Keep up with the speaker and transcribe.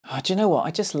Oh, do you know what?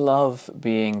 I just love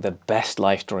being the best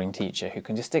life drawing teacher who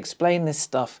can just explain this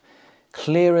stuff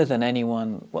clearer than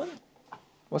anyone. What?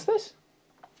 What's this?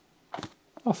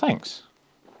 Oh, thanks.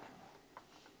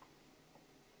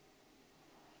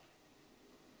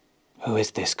 Who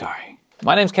is this guy?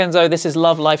 My name's Kenzo, this is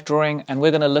Love Life Drawing, and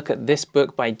we're going to look at this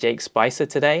book by Jake Spicer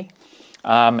today.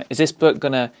 Is this book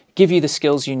going to give you the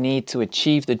skills you need to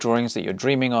achieve the drawings that you're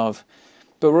dreaming of?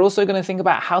 But we're also going to think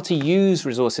about how to use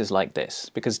resources like this,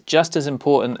 because just as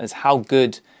important as how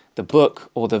good the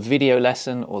book or the video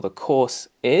lesson or the course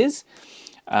is,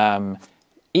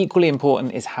 equally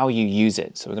important is how you use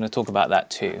it. So we're going to talk about that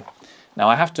too. Now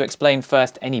I have to explain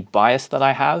first any bias that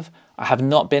I have. I have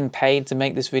not been paid to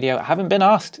make this video. I haven't been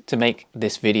asked to make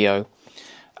this video,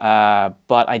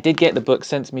 but I did get the book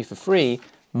sent to me for free.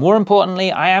 More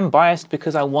importantly, I am biased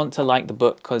because I want to like the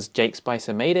book because Jake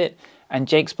Spicer made it, and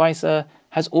Jake Spicer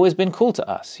has always been cool to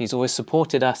us. He's always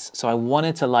supported us, so I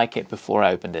wanted to like it before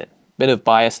I opened it. Bit of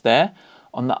bias there.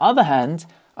 On the other hand,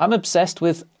 I'm obsessed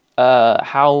with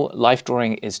how life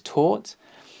drawing is taught,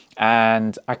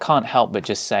 and I can't help but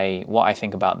just say what I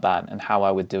think about that and how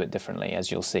I would do it differently, as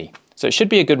you'll see. So it should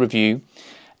be a good review.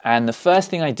 And the first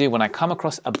thing I do when I come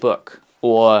across a book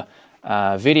or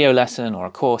a video lesson or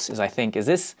a course is I think, is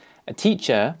this a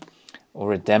teacher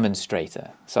or a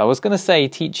demonstrator? So I was going to say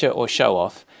teacher or show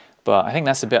off, but I think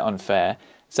that's a bit unfair.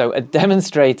 So a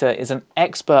demonstrator is an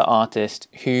expert artist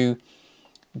who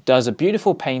does a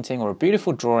beautiful painting or a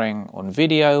beautiful drawing on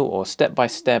video or step by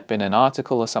step in an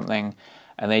article or something,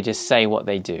 and they just say what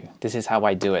they do. This is how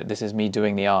I do it. This is me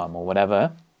doing the arm or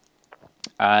whatever.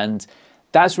 And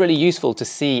that's really useful to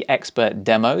see expert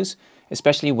demos,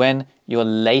 especially when you're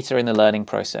later in the learning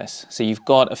process. So you've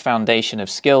got a foundation of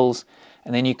skills,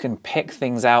 and then you can pick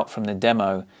things out from the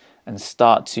demo and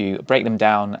start to break them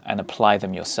down and apply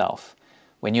them yourself.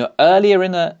 When you're earlier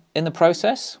in the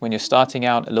process, when you're starting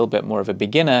out a little bit more of a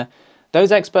beginner,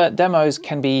 those expert demos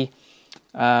can be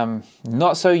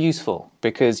not so useful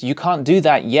because you can't do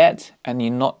that yet and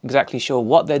you're not exactly sure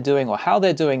what they're doing or how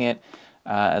they're doing it,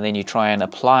 and then you try and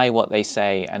apply what they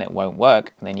say and it won't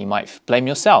work, and then you might blame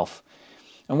yourself.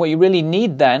 And what you really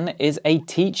need then is a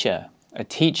teacher. A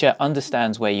teacher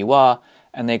understands where you are,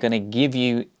 and they're going to give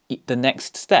you the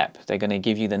next step. They're going to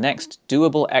give you the next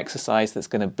doable exercise that's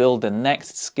going to build the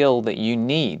next skill that you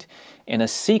need in a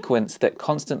sequence that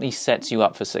constantly sets you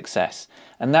up for success.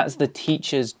 And that's the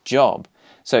teacher's job.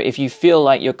 So if you feel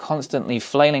like you're constantly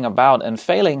flailing about and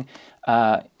failing,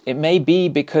 it may be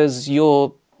because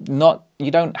you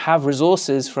don't have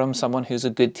resources from someone who's a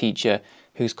good teacher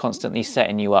who's constantly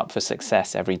setting you up for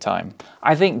success every time.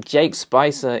 I think Jake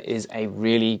Spicer is a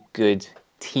really good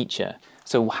teacher.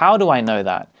 So how do I know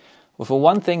that? Well, for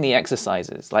one thing, the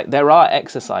exercises. Like, there are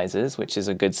exercises, which is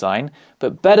a good sign,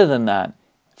 but better than that,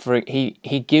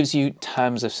 he gives you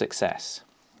terms of success.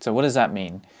 So what does that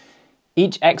mean?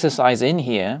 Each exercise in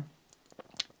here,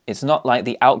 it's not like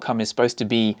the outcome is supposed to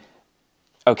be,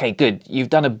 okay, good, you've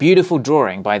done a beautiful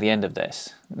drawing by the end of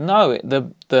this. No,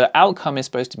 the outcome is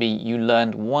supposed to be you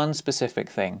learned one specific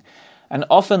thing. And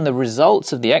often the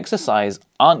results of the exercise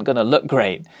aren't going to look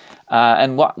great.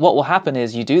 And what will happen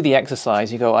is you do the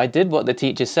exercise, you go, I did what the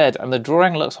teacher said, and the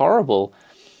drawing looks horrible.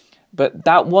 But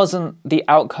that wasn't the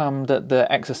outcome that the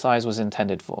exercise was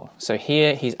intended for. So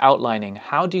here he's outlining,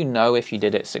 how do you know if you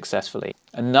did it successfully?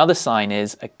 Another sign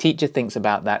is a teacher thinks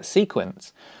about that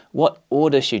sequence. What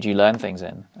order should you learn things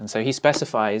in? And so he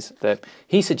specifies that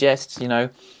he suggests,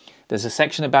 there's a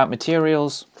section about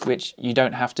materials, which you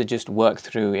don't have to just work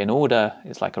through in order.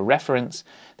 It's like a reference.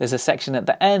 There's a section at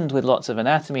the end with lots of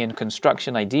anatomy and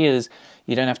construction ideas.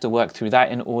 You don't have to work through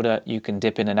that in order. You can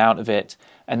dip in and out of it.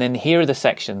 And then here are the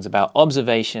sections about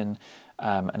observation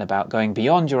and about going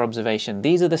beyond your observation.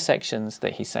 These are the sections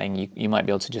that he's saying you might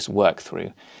be able to just work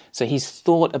through. So he's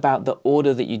thought about the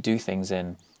order that you do things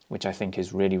in, which I think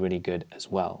is really, really good as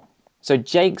well. So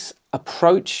Jake's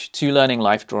approach to learning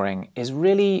life drawing is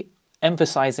really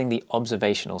emphasizing the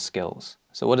observational skills.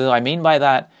 So what do I mean by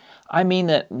that? I mean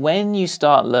that when you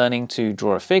start learning to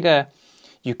draw a figure,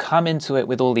 you come into it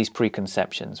with all these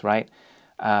preconceptions, right?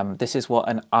 This is what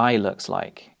an eye looks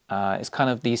like. It's kind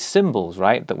of these symbols,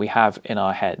 right, that we have in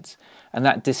our heads. And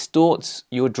that distorts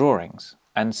your drawings.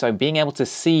 And so being able to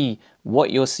see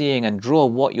what you're seeing and draw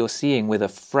what you're seeing with a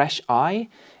fresh eye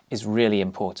is really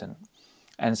important.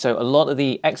 And so a lot of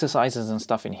the exercises and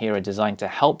stuff in here are designed to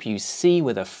help you see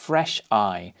with a fresh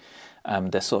eye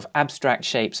the sort of abstract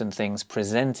shapes and things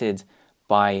presented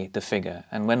by the figure.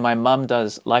 And when my mum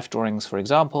does life drawings, for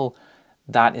example,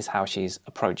 that is how she's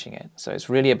approaching it. So it's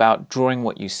really about drawing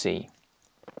what you see.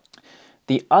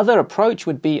 The other approach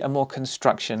would be a more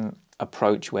construction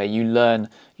approach where you learn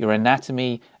your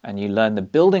anatomy and you learn the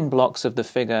building blocks of the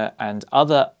figure and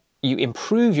you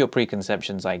improve your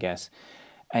preconceptions, I guess,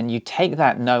 and you take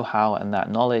that know-how and that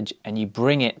knowledge and you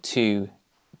bring it to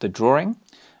the drawing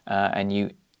and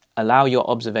you allow your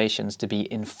observations to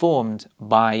be informed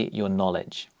by your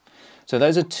knowledge. So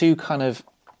those are two kind of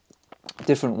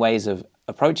different ways of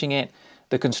approaching it.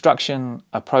 The construction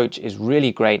approach is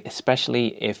really great,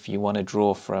 especially if you want to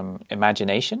draw from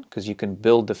imagination, because you can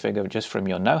build the figure just from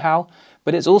your know-how,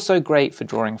 but it's also great for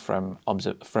drawing from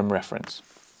reference.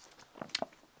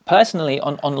 Personally,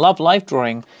 on Love Life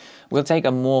Drawing, we'll take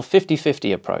a more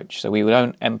 50-50 approach, so we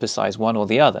don't emphasize one or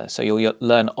the other. So you'll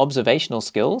learn observational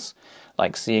skills,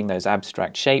 like seeing those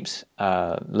abstract shapes,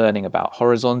 learning about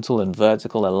horizontal and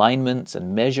vertical alignments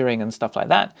and measuring and stuff like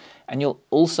that, and you'll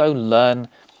also learn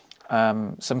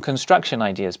some construction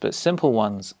ideas, but simple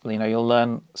ones. You'll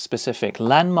learn specific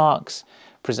landmarks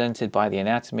presented by the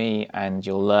anatomy, and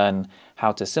you'll learn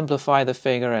how to simplify the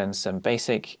figure and some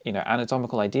basic,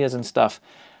 anatomical ideas and stuff.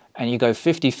 And you go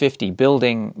 50-50,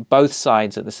 building both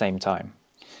sides at the same time.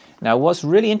 Now, what's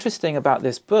really interesting about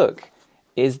this book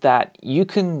is that you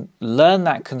can learn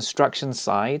that construction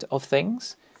side of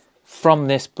things from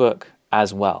this book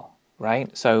as well,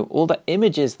 right? So all the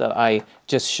images that I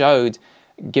just showed,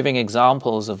 giving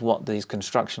examples of what these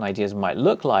construction ideas might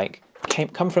look like,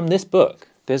 come from this book.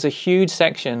 There's a huge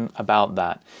section about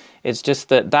that. It's just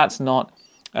that that's not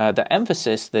the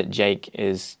emphasis that Jake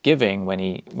is giving when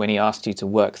he asked you to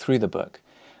work through the book.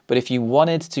 But if you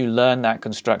wanted to learn that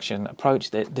construction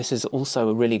approach, this is also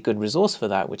a really good resource for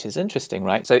that, which is interesting,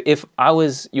 right? So if I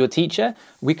was your teacher,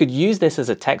 we could use this as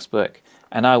a textbook,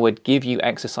 and I would give you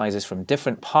exercises from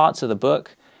different parts of the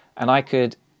book, and I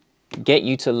could get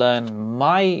you to learn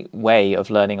my way of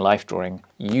learning life drawing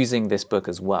using this book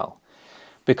as well.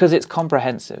 Because it's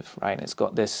comprehensive, right? It's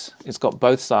got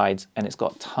both sides, and it's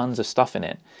got tons of stuff in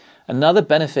it. Another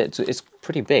benefit it's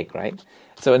pretty big, right?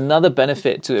 So another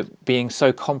benefit to it being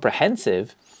so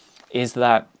comprehensive is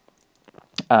that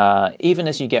even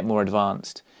as you get more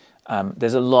advanced,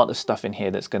 there's a lot of stuff in here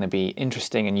that's going to be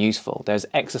interesting and useful. There's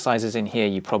exercises in here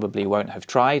you probably won't have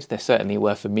tried. There certainly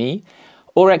were for me.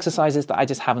 Or exercises that I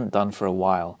just haven't done for a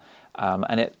while.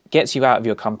 And it gets you out of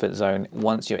your comfort zone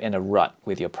once you're in a rut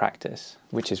with your practice,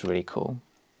 which is really cool.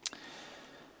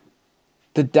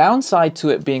 The downside to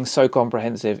it being so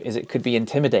comprehensive is it could be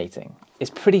intimidating. It's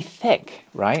pretty thick,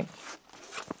 right?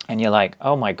 And you're like,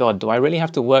 oh my God, do I really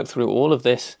have to work through all of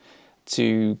this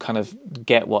to kind of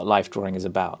get what life drawing is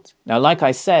about? Now, like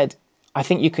I said, I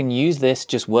think you can use this,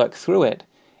 just work through it.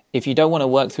 If you don't want to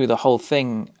work through the whole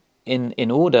thing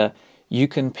in order, you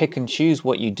can pick and choose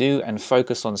what you do and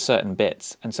focus on certain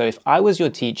bits. And so if I was your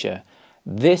teacher,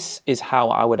 this is how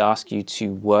I would ask you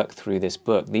to work through this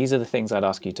book. These are the things I'd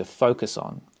ask you to focus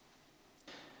on.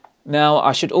 Now,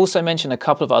 I should also mention a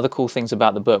couple of other cool things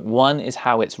about the book. One is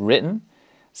how it's written.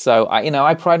 So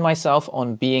I pride myself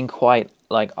on being quite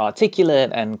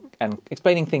articulate and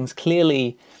explaining things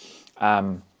clearly.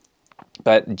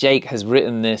 But Jake has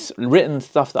written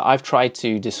stuff that I've tried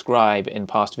to describe in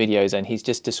past videos, and he's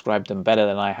just described them better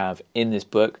than I have in this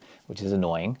book, which is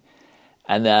annoying.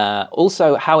 And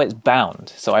also how it's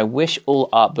bound. So I wish all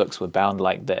art books were bound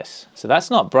like this. So that's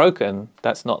not broken.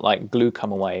 That's not like glue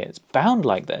come away. It's bound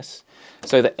like this,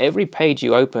 so that every page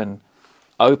you open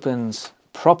opens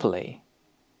properly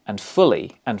and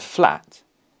fully and flat.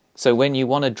 So when you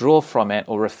want to draw from it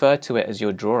or refer to it as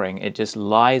you're drawing, it just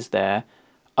lies there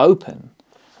open,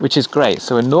 which is great.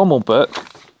 So a normal book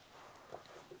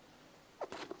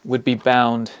would be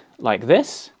bound like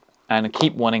this and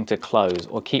keep wanting to close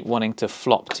or keep wanting to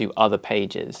flop to other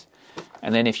pages.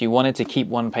 And then if you wanted to keep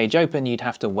one page open, you'd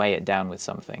have to weigh it down with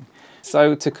something.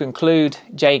 So to conclude,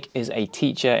 Jake is a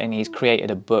teacher and he's created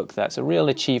a book that's a real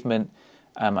achievement,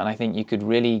 and I think you could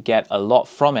really get a lot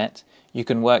from it. You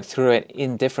can work through it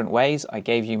in different ways. I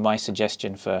gave you my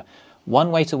suggestion for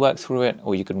one way to work through it,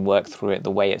 or you can work through it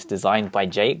the way it's designed by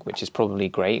Jake, which is probably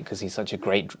great because he's such a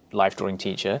great life drawing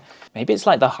teacher. Maybe it's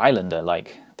like the Highlander,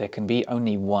 like there can be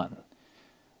only one.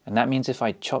 And that means if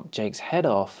I chop Jake's head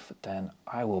off, then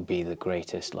I will be the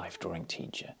greatest life drawing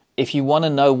teacher. If you want to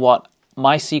know what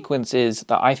my sequence is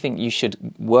that I think you should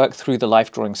work through the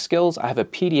life drawing skills, I have a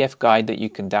PDF guide that you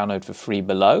can download for free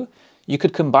below. You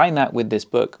could combine that with this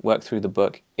book, work through the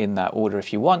book in that order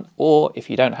if you want, or if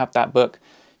you don't have that book,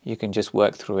 you can just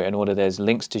work through it in order. There's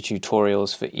links to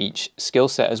tutorials for each skill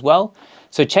set as well.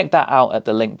 So check that out at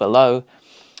the link below.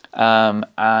 And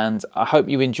I hope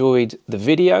you enjoyed the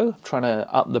video. I'm trying to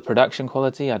up the production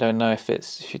quality. I don't know if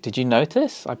did you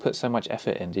notice? I put so much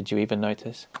effort in. Did you even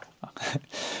notice?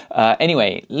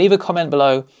 Anyway, leave a comment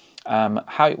below.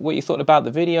 what you thought about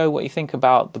the video, what you think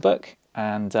about the book,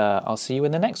 and I'll see you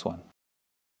in the next one.